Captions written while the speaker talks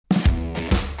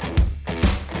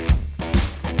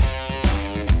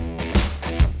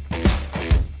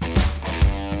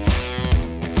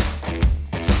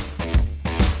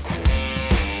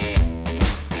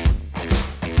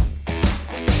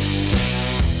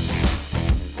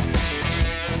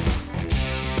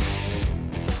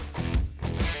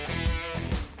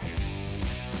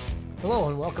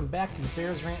welcome back to the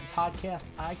Bears Rant Podcast.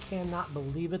 I cannot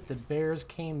believe it. The Bears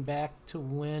came back to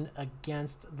win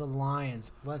against the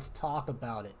Lions. Let's talk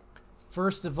about it.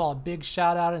 First of all, big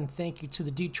shout out and thank you to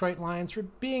the Detroit Lions for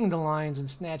being the Lions and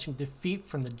snatching defeat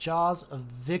from the jaws of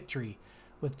victory.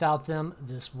 Without them,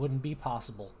 this wouldn't be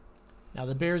possible. Now,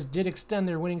 the Bears did extend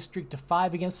their winning streak to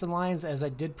 5 against the Lions, as I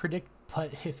did predict,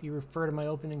 but if you refer to my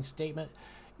opening statement,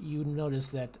 you notice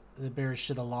that the Bears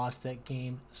should have lost that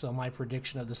game, so my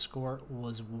prediction of the score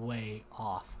was way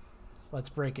off. Let's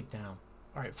break it down.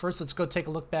 All right, first let's go take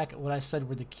a look back at what I said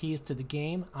were the keys to the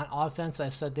game. On offense, I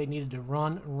said they needed to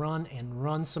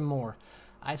run some more.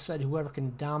 I said whoever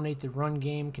can dominate the run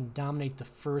game can dominate the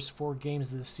first 4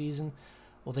 games of the season.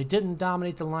 Well, they didn't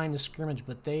dominate the line of scrimmage,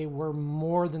 but they were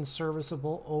more than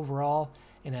serviceable overall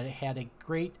and had a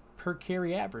great per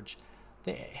carry average.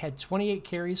 They had 28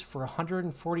 carries for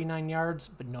 149 yards,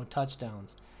 but no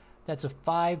touchdowns. That's a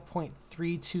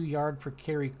 5.32 yard per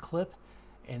carry clip,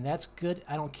 and that's good.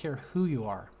 I don't care who you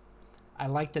are. I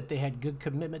like that they had good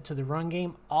commitment to the run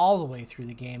game all the way through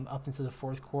the game up into the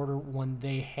fourth quarter when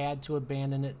they had to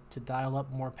abandon it to dial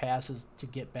up more passes to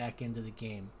get back into the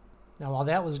game. Now, while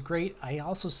that was great, I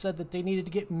also said that they needed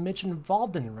to get Mitch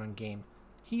involved in the run game.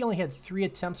 He only had 3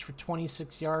 attempts for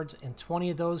 26 yards, and 20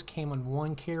 of those came on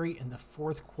 1 carry in the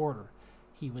fourth quarter.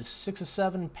 He was 6 of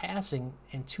 7 passing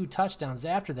and 2 touchdowns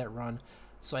after that run,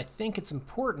 so I think it's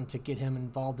important to get him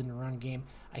involved in the run game.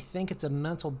 I think it's a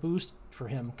mental boost for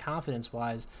him,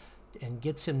 confidence-wise, and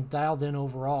gets him dialed in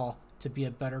overall to be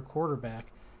a better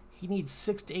quarterback. He needs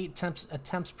 6 to 8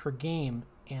 attempts per game,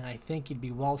 and I think you'd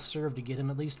be well served to get him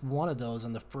at least one of those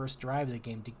on the first drive of the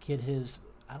game to get his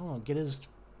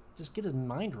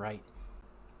mind right.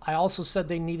 I also said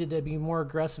they needed to be more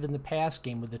aggressive in the pass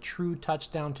game with a true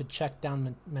touchdown to check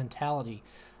down mentality.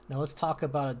 Now let's talk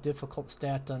about a difficult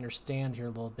stat to understand here a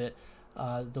little bit.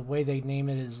 The way they name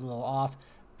it is a little off.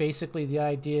 Basically, the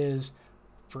idea is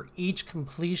for each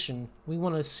completion, we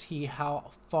want to see how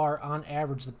far on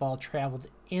average the ball traveled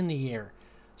in the air.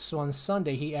 So on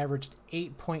Sunday, he averaged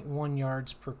 8.1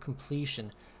 yards per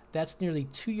completion. That's nearly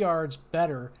 2 yards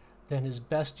better than his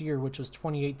best year, which was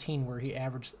 2018, where he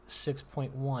averaged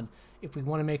 6.1. If we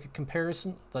want to make a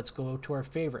comparison, let's go to our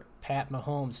favorite, Pat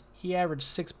Mahomes. He averaged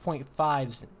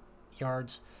 6.5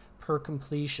 yards per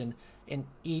completion in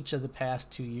each of the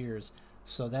past 2 years.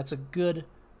 So that's a good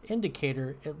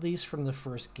indicator, at least from the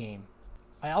first game.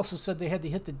 I also said they had to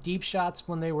hit the deep shots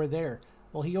when they were there.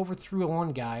 Well, he overthrew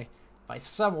one guy by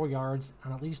several yards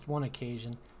on at least one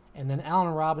occasion, and then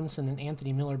Allen Robinson and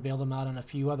Anthony Miller bailed him out on a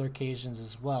few other occasions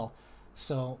as well.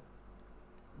 So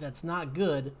that's not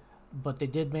good, but they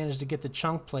did manage to get the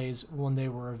chunk plays when they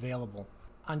were available.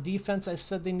 On defense, I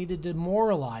said they needed to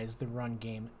demoralize the run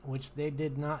game, which they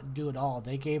did not do at all.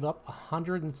 They gave up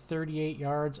 138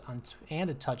 yards and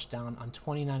a touchdown on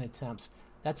 29 attempts.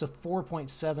 That's a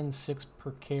 4.76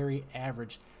 per carry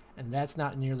average, and that's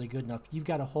not nearly good enough. You've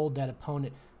got to hold that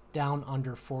opponent down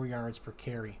under 4 yards per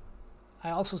carry. I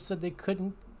also said they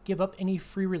couldn't give up any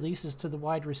free releases to the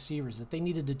wide receivers, that they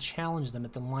needed to challenge them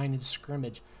at the line of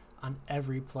scrimmage on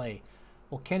every play.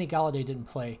 Well, Kenny Golladay didn't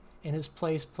play. In his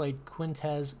place played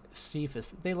Quintez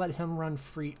Cephus. They let him run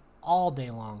free all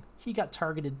day long. He got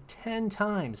targeted 10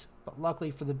 times, but luckily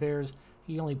for the Bears,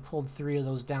 he only pulled 3 of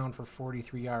those down for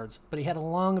 43 yards. But he had a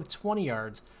long of 20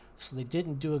 yards, so they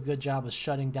didn't do a good job of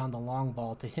shutting down the long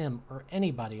ball to him, or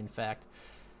anybody, in fact.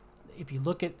 If you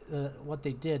look at what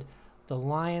they did, the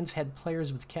Lions had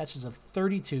players with catches of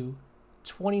 32,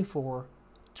 24,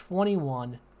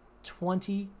 21,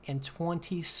 20, and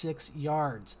 26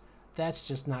 yards. That's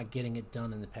just not getting it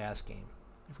done in the pass game.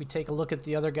 If we take a look at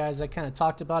the other guys I kind of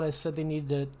talked about, I said they needed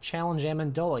to challenge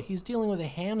Amendola. He's dealing with a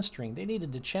hamstring. They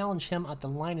needed to challenge him at the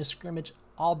line of scrimmage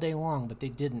all day long, but they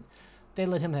didn't. They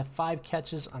let him have 5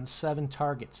 catches on 7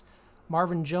 targets.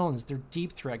 Marvin Jones, their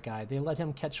deep threat guy, they let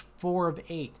him catch 4 of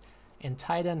 8. And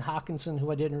tight end Hockenson,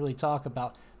 who I didn't really talk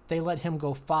about, they let him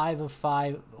go 5 of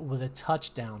 5 with a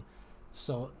touchdown.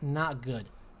 So not good.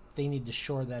 They need to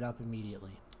shore that up immediately.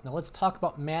 Now let's talk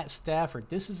about Matt Stafford.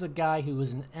 This is a guy who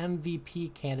was an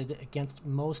MVP candidate against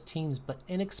most teams, but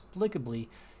inexplicably,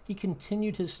 he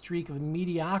continued his streak of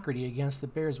mediocrity against the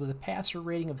Bears with a passer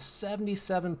rating of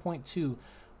 77.2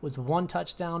 with 1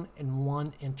 touchdown and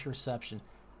 1 interception.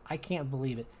 I can't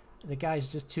believe it. The guy's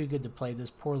just too good to play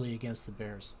this poorly against the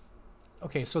Bears.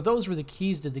 Okay, so those were the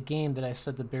keys to the game that I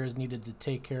said the Bears needed to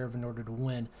take care of in order to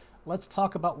win. Let's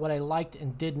talk about what I liked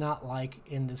and did not like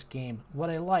in this game. What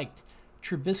I liked,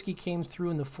 Trubisky came through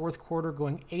in the fourth quarter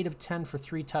going 8 of 10 for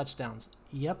 3 touchdowns.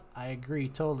 Yep, I agree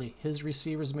totally. His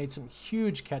receivers made some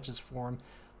huge catches for him,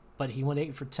 but he went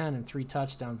 8 for 10 and 3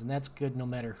 touchdowns, and that's good no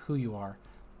matter who you are.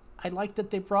 I like that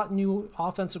they brought new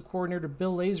offensive coordinator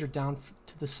Bill Lazor down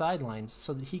to the sidelines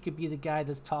so that he could be the guy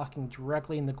that's talking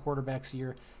directly in the quarterback's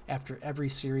ear after every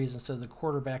series instead of the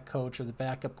quarterback coach or the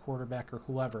backup quarterback or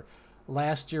whoever.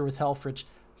 Last year with Helfrich,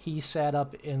 he sat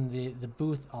up in the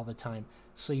booth all the time,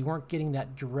 so you weren't getting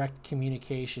that direct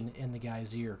communication in the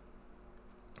guy's ear.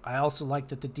 I also like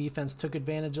that the defense took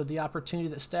advantage of the opportunity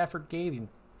that Stafford gave him.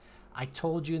 I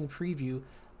told you in the preview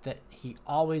that he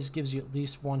always gives you at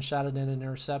least one shot at an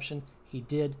interception. He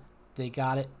did. They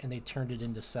got it, and they turned it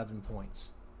into 7 points.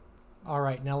 All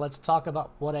right, now let's talk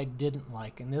about what I didn't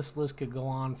like. And this list could go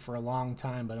on for a long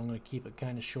time, but I'm going to keep it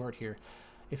kind of short here.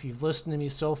 If you've listened to me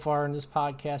so far in this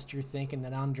podcast, you're thinking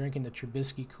that I'm drinking the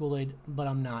Trubisky Kool-Aid, but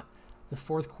I'm not. The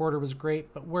fourth quarter was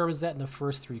great, but where was that in the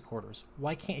first 3 quarters?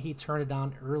 Why can't he turn it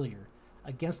on earlier?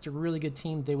 Against a really good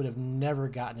team, they would have never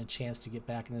gotten a chance to get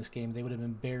back in this game. They would have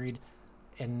been buried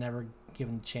and never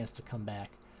given a chance to come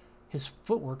back. His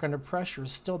footwork under pressure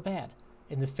is still bad.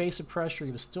 In the face of pressure,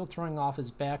 he was still throwing off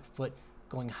his back foot,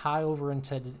 going high over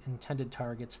intended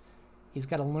targets. He's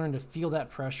got to learn to feel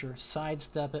that pressure,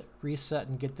 sidestep it, reset,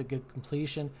 and get the good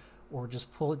completion, or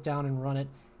just pull it down and run it.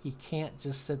 He can't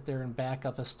just sit there and back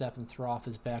up a step and throw off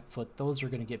his back foot. Those are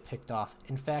going to get picked off.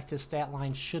 In fact, his stat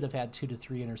line should have had 2 to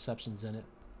 3 interceptions in it.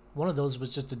 One of those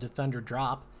was just a defender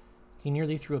drop. He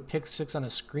nearly threw a pick 6 on a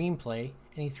screen play,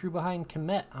 and he threw behind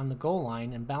Kmet on the goal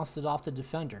line and bounced it off the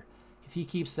defender. If he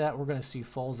keeps that, we're going to see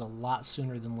Foles a lot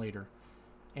sooner than later.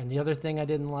 And the other thing I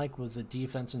didn't like was the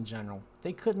defense in general.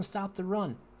 They couldn't stop the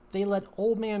run. They let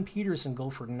Old Man Peterson go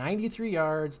for 93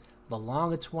 yards with a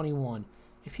long of 21.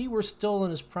 If he were still in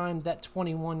his prime, that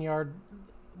 21-yard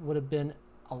would have been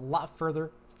a lot further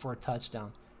for a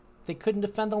touchdown. They couldn't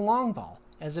defend the long ball.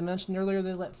 As I mentioned earlier,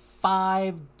 they let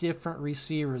 5 different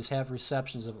receivers have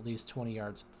receptions of at least 20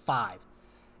 yards. 5.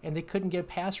 And they couldn't get a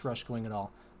pass rush going at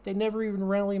all. They never even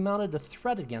really mounted a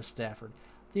threat against Stafford.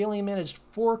 They only managed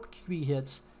 4 QB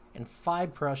hits and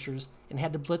 5 pressures and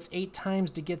had to blitz 8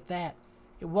 times to get that.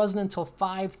 It wasn't until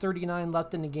 5:39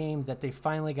 left in the game that they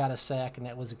finally got a sack, and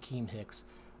that was Akeem Hicks.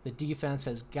 The defense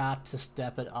has got to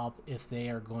step it up if they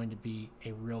are going to be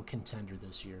a real contender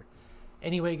this year.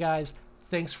 Anyway, guys,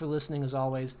 thanks for listening as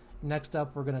always. Next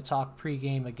up, we're going to talk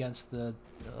pregame against the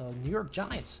New York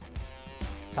Giants.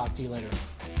 Talk to you later.